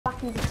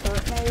into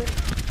turret mode.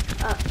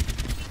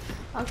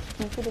 I'm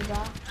stupid as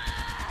that.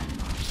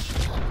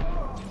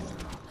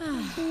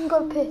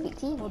 Got a perfect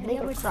team. They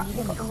got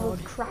the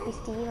most crappy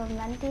team I've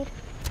invented.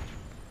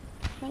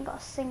 Ain't got a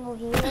single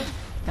hero.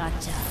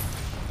 Gotcha.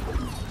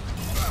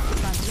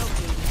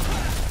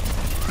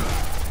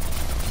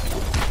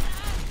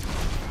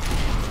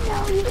 No,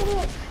 you did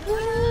it! No!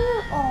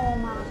 Oh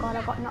my god, I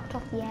got knocked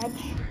off the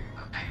edge.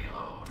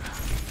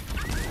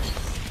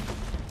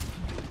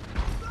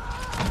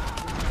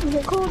 Is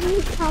it called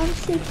Newtown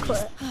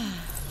Secret?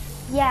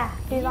 Yeah,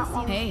 do that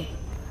one. Hey.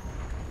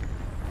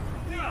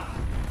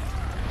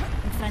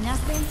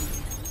 ¿Extrañaste?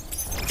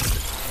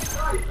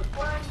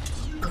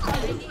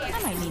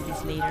 I might need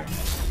this later.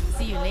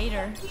 See you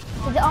later.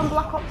 Is it on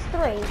Black Ops 3?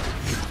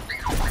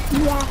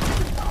 Yeah.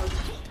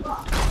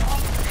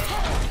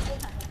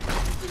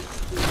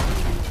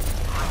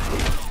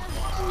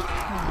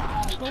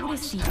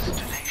 Pobrecito.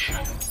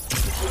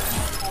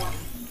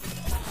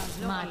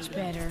 Much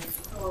better.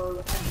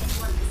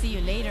 See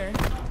you later.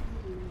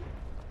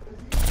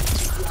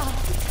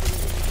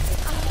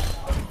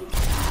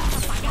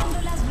 Apagando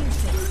las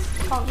luces.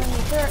 Can't win the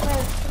dirt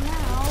mode for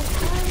now,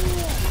 can you?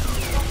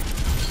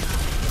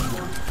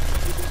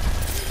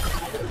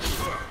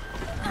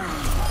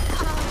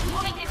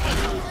 Moving the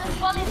payload.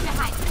 Fall in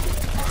behind.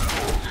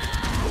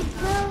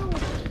 No!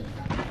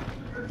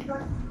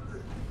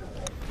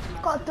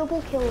 Got a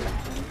double kill then.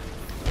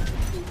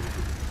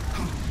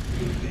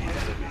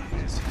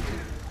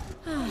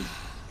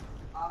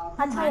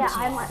 I tell you,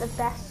 I'm like the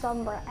best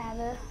Sombra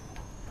ever.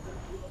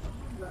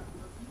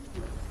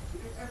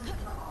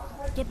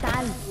 ¿Qué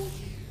tal?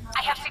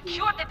 I have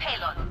secured the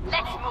payload.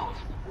 Let's move.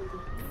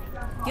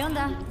 ¿Qué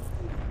onda?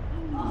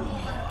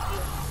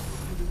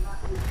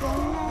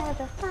 You'll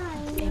never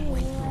find me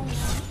when you're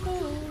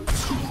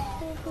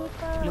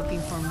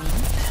Looking for me?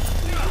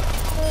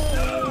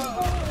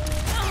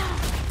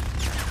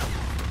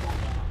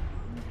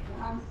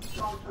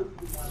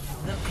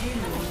 The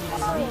payload is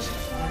reached.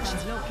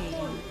 She's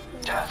located.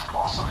 Death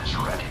Blossom is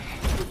ready.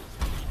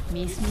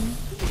 Miss me?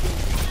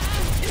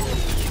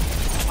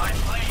 My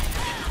blade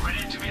is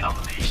ready to be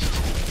unleashed.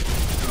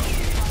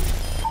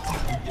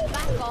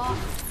 Back off.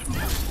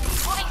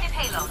 Moving the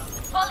payload.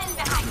 Fall in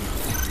behind.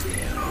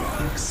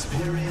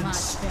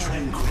 Experience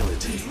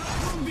tranquility.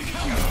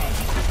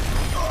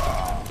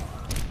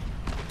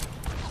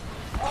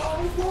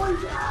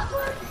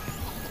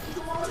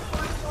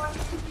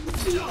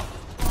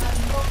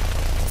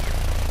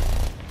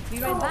 Be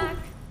right back.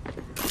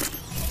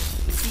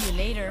 See you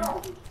later.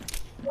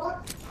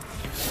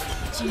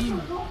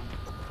 Jean.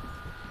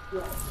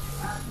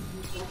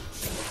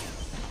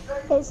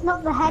 It's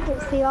not the head,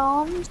 it's the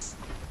arms.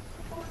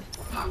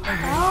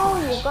 Oh,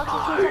 you've got to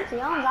shoot at the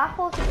arms. I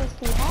thought it was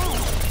the head.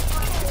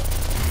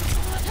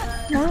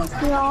 No, it's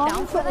the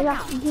arms that we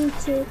have to do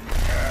to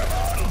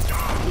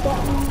get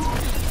them.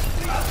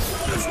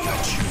 I've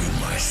got you in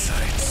my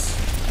sights.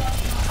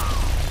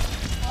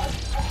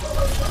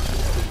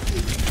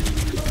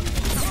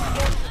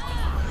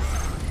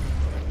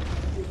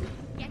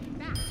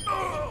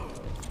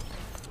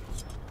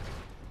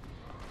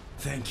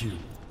 Thank you.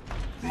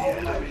 The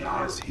enemy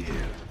is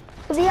here.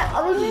 Are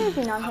they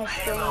moving on his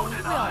screen?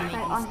 Like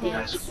on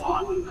his?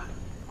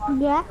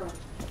 Yeah.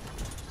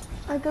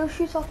 I go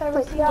shoot off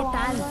every single ¿Qué one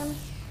tal? of them.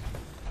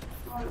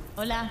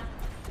 Hola.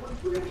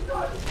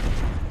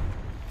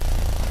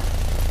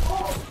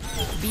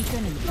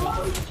 Beacon in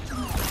place.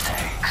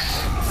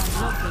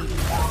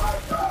 Located.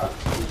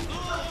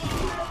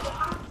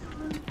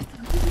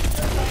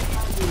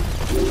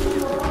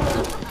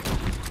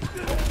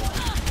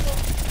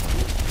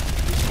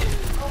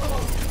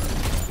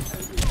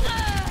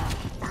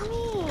 Damn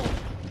it!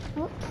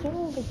 Not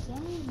killed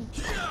again.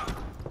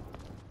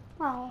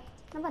 Well,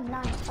 number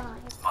 95.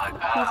 My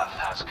path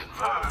has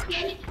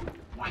converged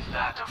with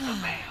that of the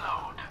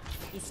payload.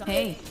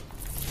 Hey.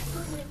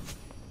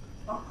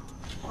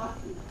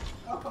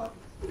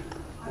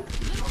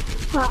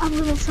 Well, I'm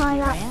gonna try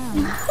that.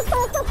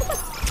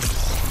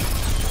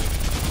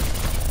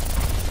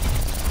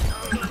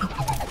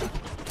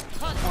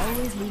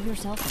 Always leave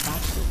yourself a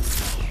backseat.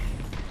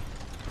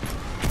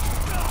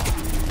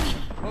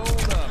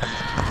 Hold up.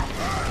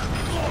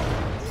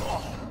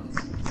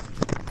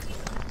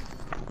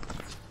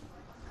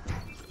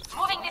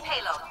 Moving the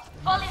payload.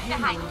 Fall in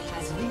behind me.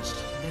 Has reached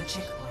the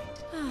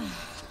checkpoint.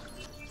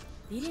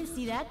 Didn't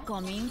see that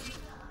coming.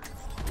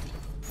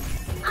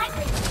 I'm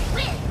ready to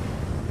win.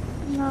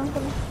 No, I'm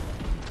gonna...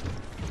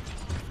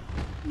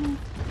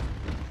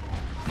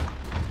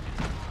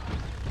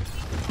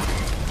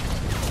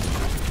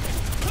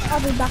 I'll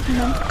be back in a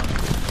minute.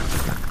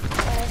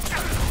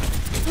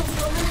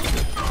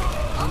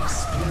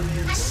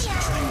 Experience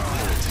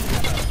tranquility.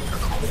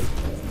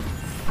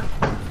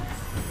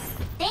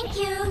 Thank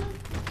you.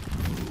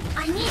 I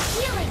need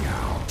healing.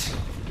 Out.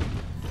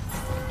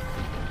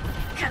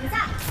 Comes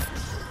up.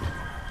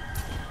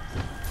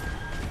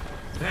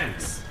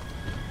 Thanks.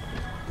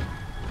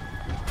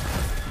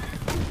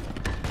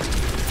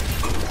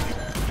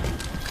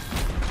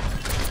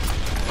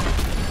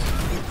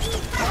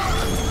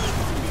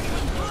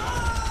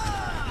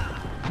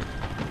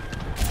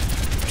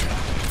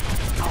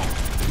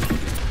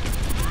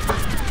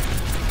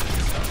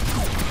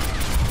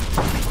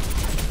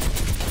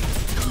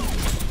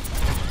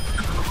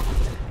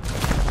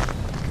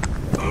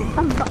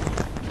 I'm back.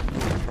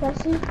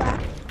 Guess who's back?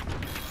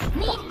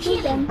 Need Who's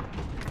healing. in?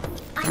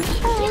 I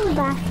need I'm healing.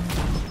 back.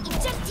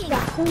 Ejecting.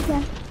 Back who's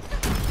in?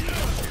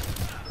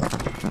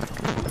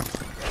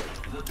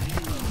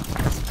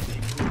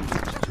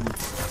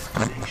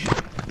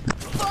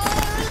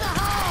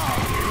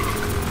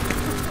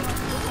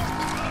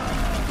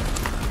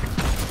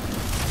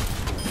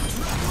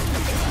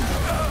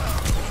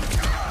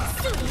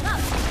 Suiting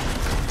up.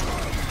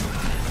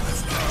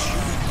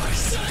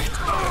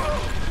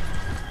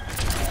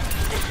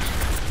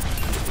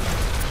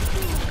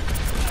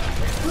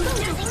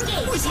 Boosters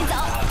engaged. 不许走。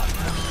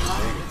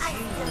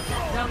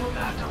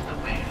 That of the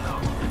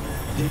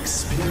payload.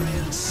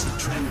 Experience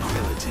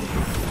tranquility.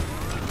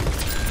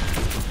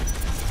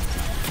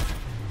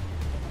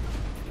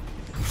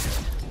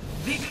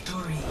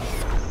 Victory.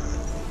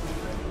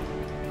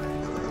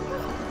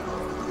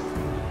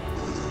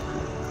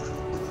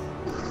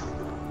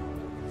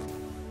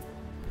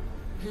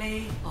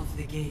 Play of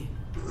the game.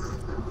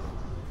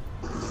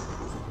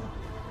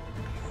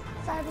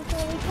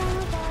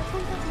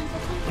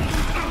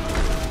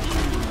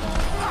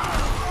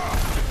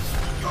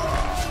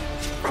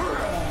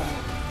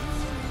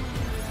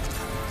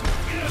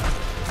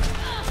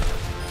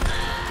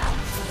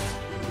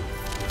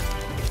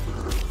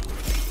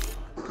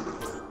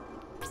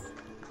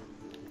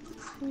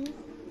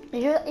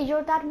 Is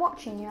your dad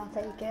watching you,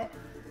 I take it?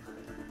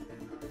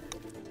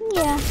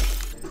 Yeah.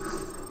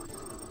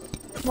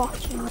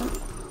 Watching me.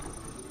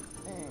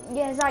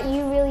 Yeah, it's like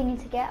you really need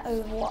to get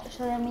Overwatch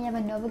so then we have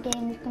another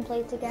game we can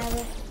play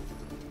together.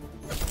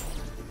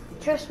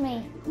 Trust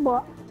me,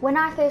 What? when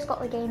I first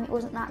got the game it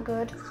wasn't that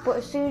good, but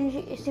as soon as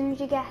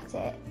you get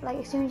it, like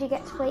as soon as you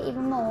get to play it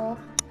even more,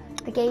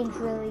 the game's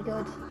really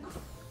good.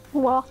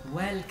 What?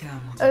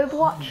 Welcome.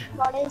 Overwatch,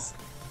 What is?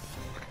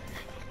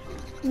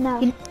 No.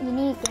 you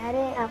need to get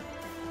it.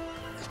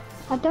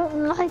 I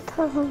don't like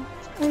how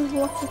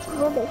Overwatch is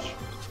rubbish.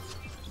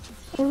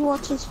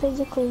 Overwatch is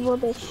physically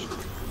rubbish.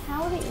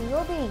 How is it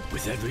rubbish?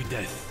 With every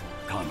death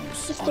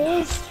comes Just honor.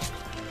 is.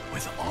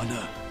 With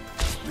honor,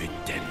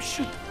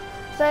 redemption.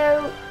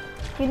 So,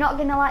 you're not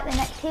going to like the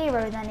next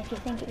hero then if you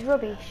think it's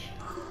rubbish?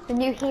 The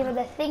new hero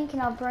they're thinking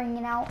of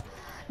bringing out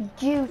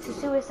due to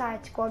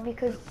Suicide Squad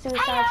because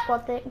Suicide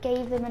Squad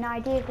gave them an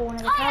idea for one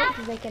of the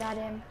characters they could add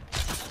in.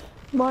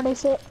 What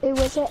is it? Who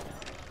is it?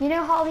 You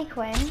know Harley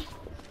Quinn?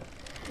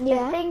 They're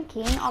Yeah.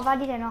 thinking of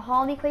adding in a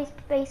Harley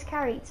Quinn-based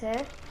character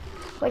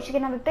where she's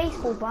going to have a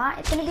baseball bat.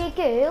 It's going to be a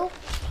girl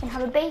and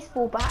have a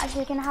baseball bat and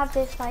she's going to have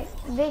this like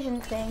vision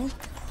thing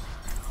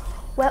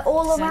where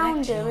all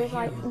around her is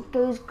like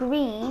goes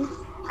green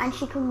and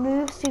she can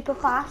move super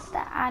fast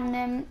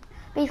and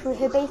basically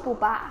her baseball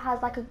bat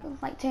has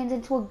like turns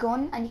into a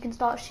gun and you can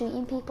start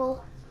shooting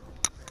people.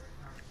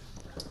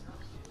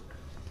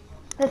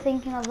 They're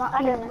thinking of that I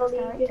being the don't next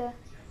believe you. character.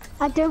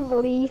 I don't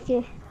believe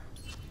you.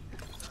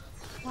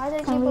 Why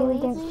don't I you really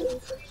believe don't me?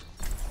 believe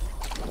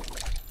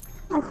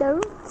you. I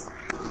don't.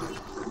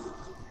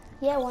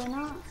 Yeah, why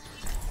not?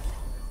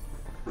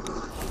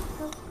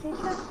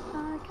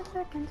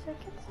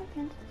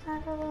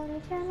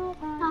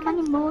 How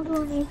many more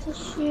do I need to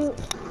shoot?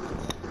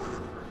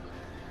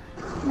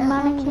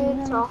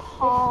 Mannequins are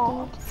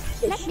hard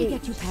to Let me shoot.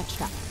 get you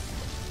patched up.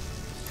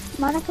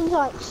 Mannequins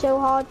are like so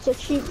hard to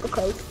shoot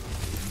because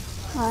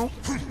like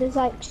there's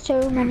like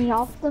so many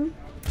of them.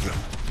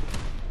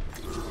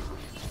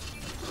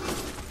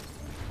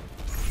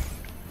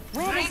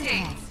 Where is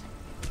it?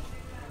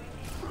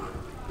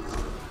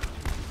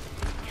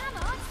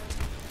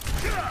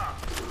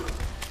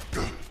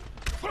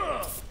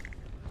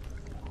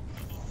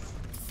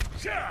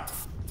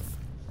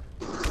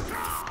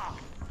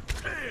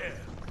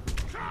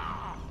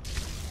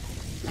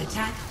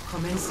 Attack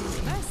commences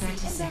in 30 In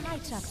the seconds.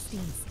 right trap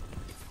steams.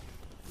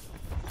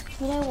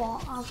 You know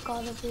what? I've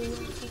got to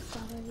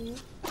do.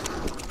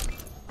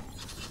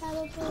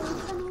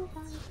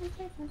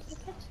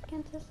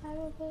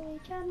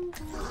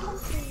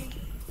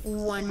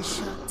 One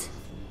shot,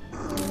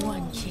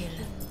 one kill.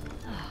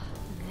 Ah,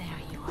 there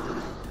you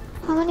are.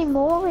 How many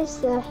more is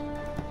there?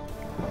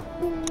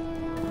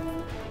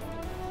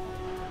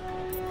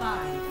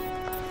 5,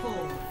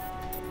 4,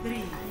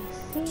 3,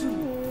 2,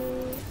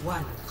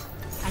 1.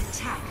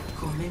 Attack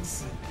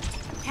commencing.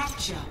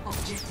 Capture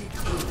objective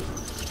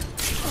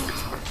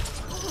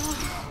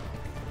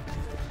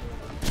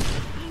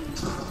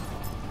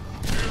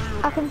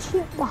I can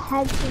shoot the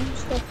heads and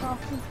stuff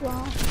off as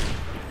well.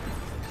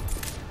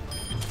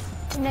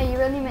 No,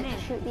 you're only meant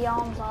to shoot the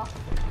arms off.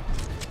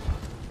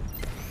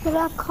 But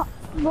I can't.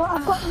 Well,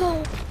 I've got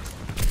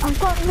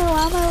no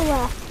ammo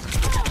left.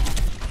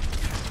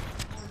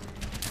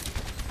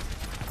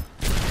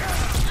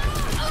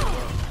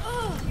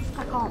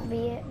 I can't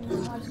beat it.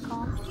 No, I just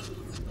can't.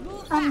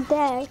 I'm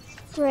dead.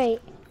 Great.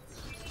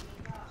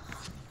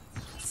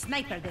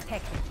 Sniper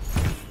detected.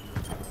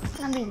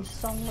 I'm being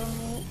somber,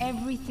 mate.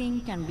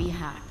 Everything can be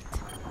hacked.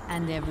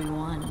 And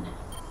everyone.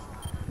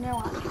 No,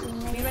 actually,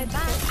 maybe. Be right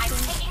back. I'm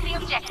taking the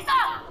objective.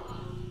 Ah!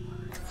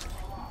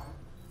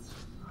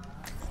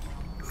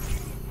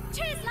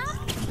 Cheers,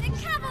 love. The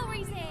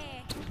cavalry's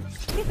here.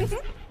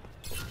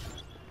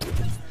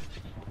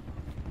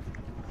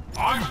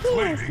 I'm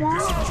claiming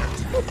this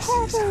objective. Look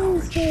how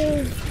those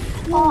do.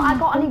 Oh, I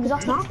got an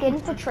exotic skin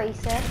for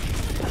Tracer.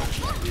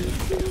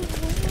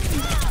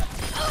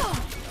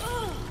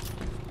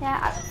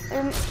 Yeah,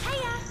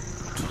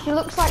 she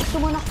looks like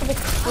someone after the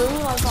crew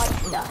of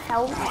like the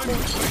help.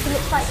 She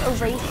looks like a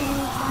racing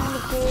kind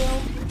of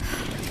girl.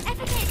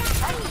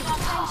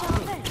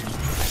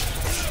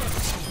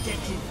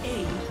 Objective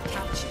A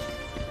captured.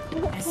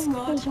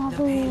 Escort Deja the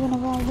vu payload.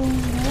 whenever I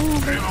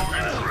win. Payload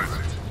in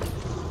transit.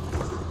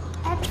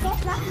 Ever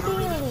get that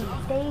feeling?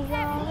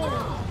 Deja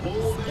vu.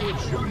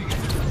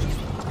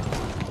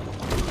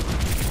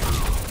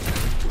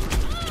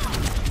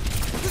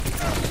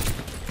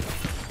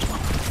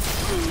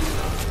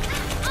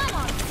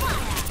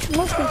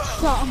 Must have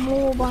shot them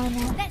all by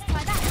now. Let's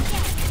try that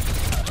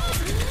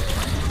again.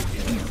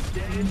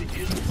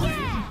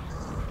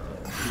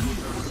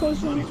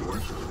 Station.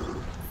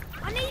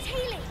 I need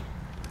healing.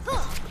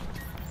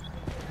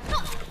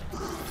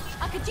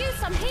 I could use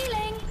some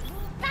healing.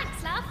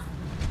 Thanks, love.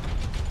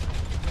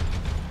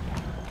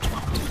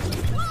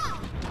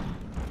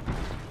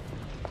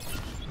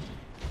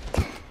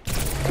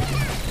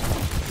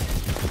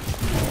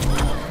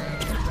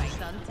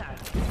 Right on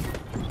target.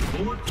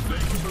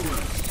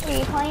 Are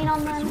you playing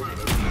on them?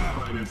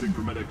 Financing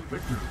chromatic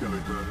picture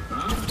skeleton,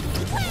 huh?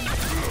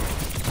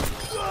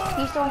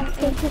 You still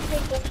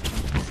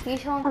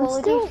on Call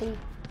of Duty?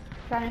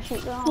 Trying to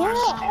shoot the arm? Yeah,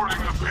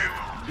 Boarding the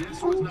payload.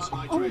 This was not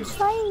my I'm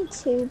trying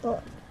to,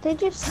 but they're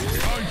just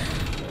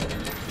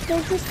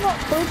not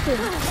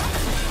budging.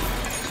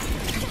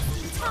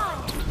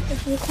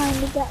 If you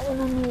kind of get what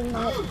I mean,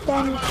 like,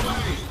 then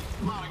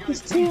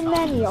there's too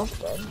many of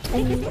them,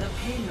 and The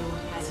payload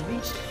has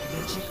reached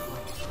the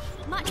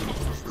checkpoint. Much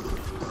better.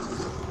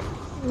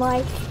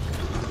 like,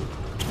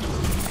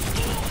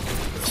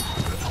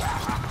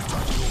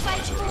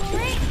 Wait for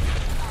it.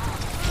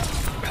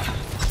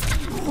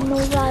 and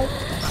there's like,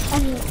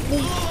 and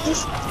there's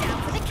just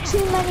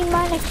too many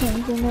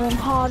mannequins, and they're in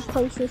hard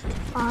places to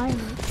find.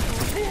 So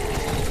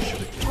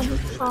I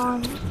just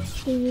can't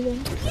see them.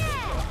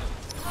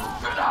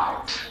 Get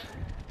out.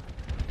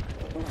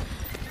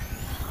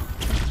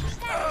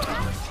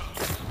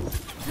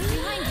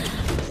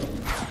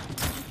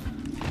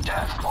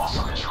 Death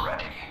blossom is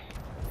ready.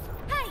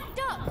 Hey,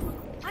 Doc.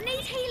 I need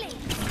healing.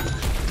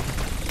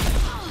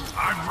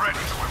 I'm ready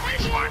to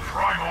unleash my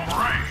primal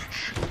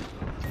rage.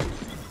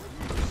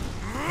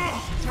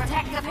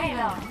 Protect the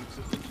payload.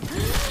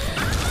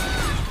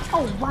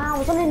 Oh wow, I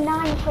was on a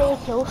 9-player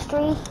kill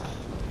streak.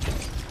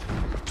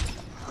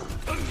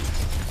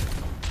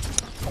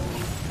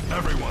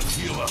 Everyone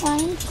heal up.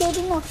 9's good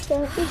enough,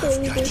 don't be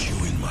greedy.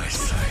 You in my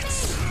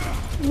sights.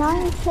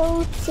 9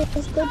 kills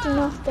is good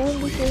enough, don't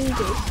be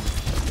greedy.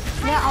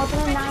 Yeah, I was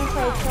on a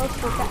 9-player kill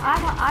streak.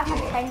 I've had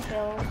 10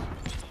 kills.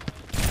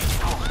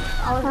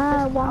 I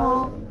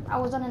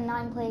was on a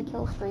 9-player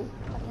kill streak.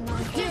 Like a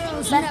 9-player.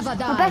 Heroes never die.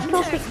 My best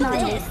kill streak's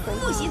 9 basically.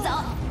 不许走。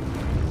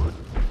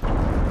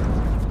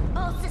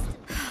All systems.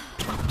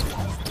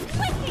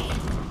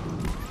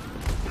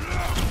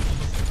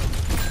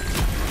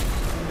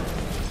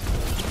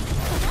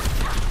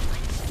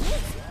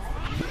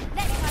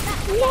 Let's try that.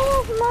 No,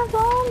 my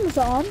bomb's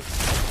on.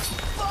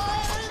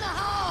 Fire in the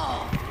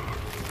hole.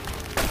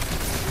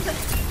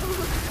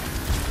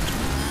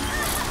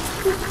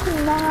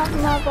 Now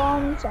my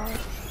bomb's on.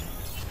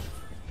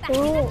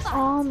 Oh,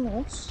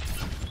 almost.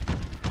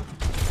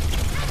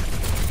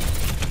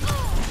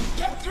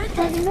 Get through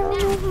I know I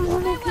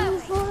want to go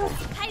for it.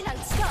 Payload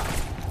stop.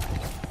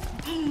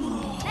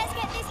 Let's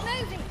get this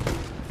moving.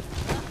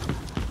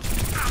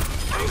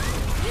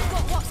 You've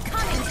got what's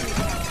coming to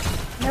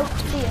you. Nope,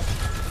 see ya.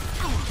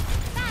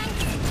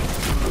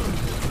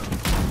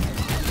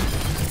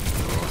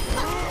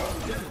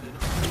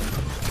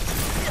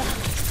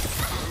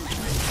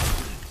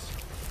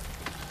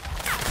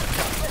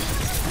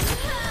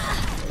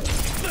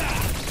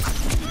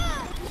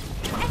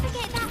 Ever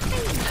get that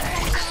feeling?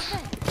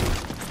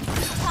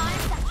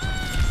 Time's up.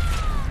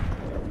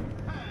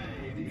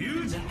 The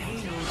payload is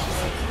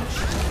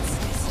approaching its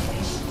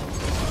destination.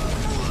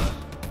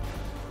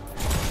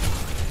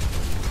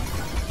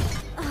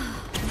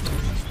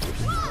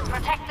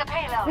 Protect the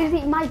payload.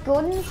 Lizzie, my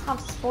guns have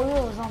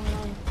spoilers on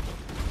them.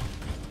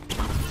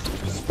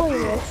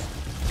 Spoilers.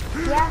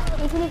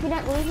 Yeah, even if you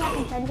don't believe me, I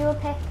can send you a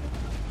pic.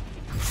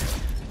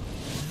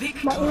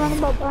 What you want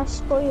about my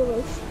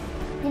spoilers?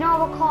 You know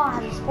how a car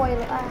has a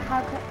spoiler, it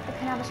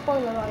can have a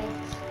spoiler on it.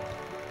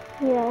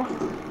 Yeah.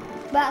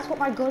 But that's what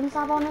my guns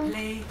have on them.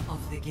 Play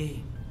of the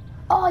game.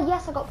 Oh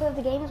yes, I got play of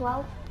the game as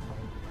well.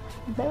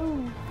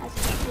 Boom. That's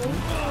sweet.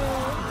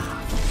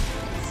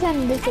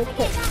 Send us a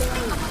picture.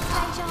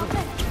 Deja vu.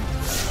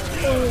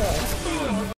 Spoilers.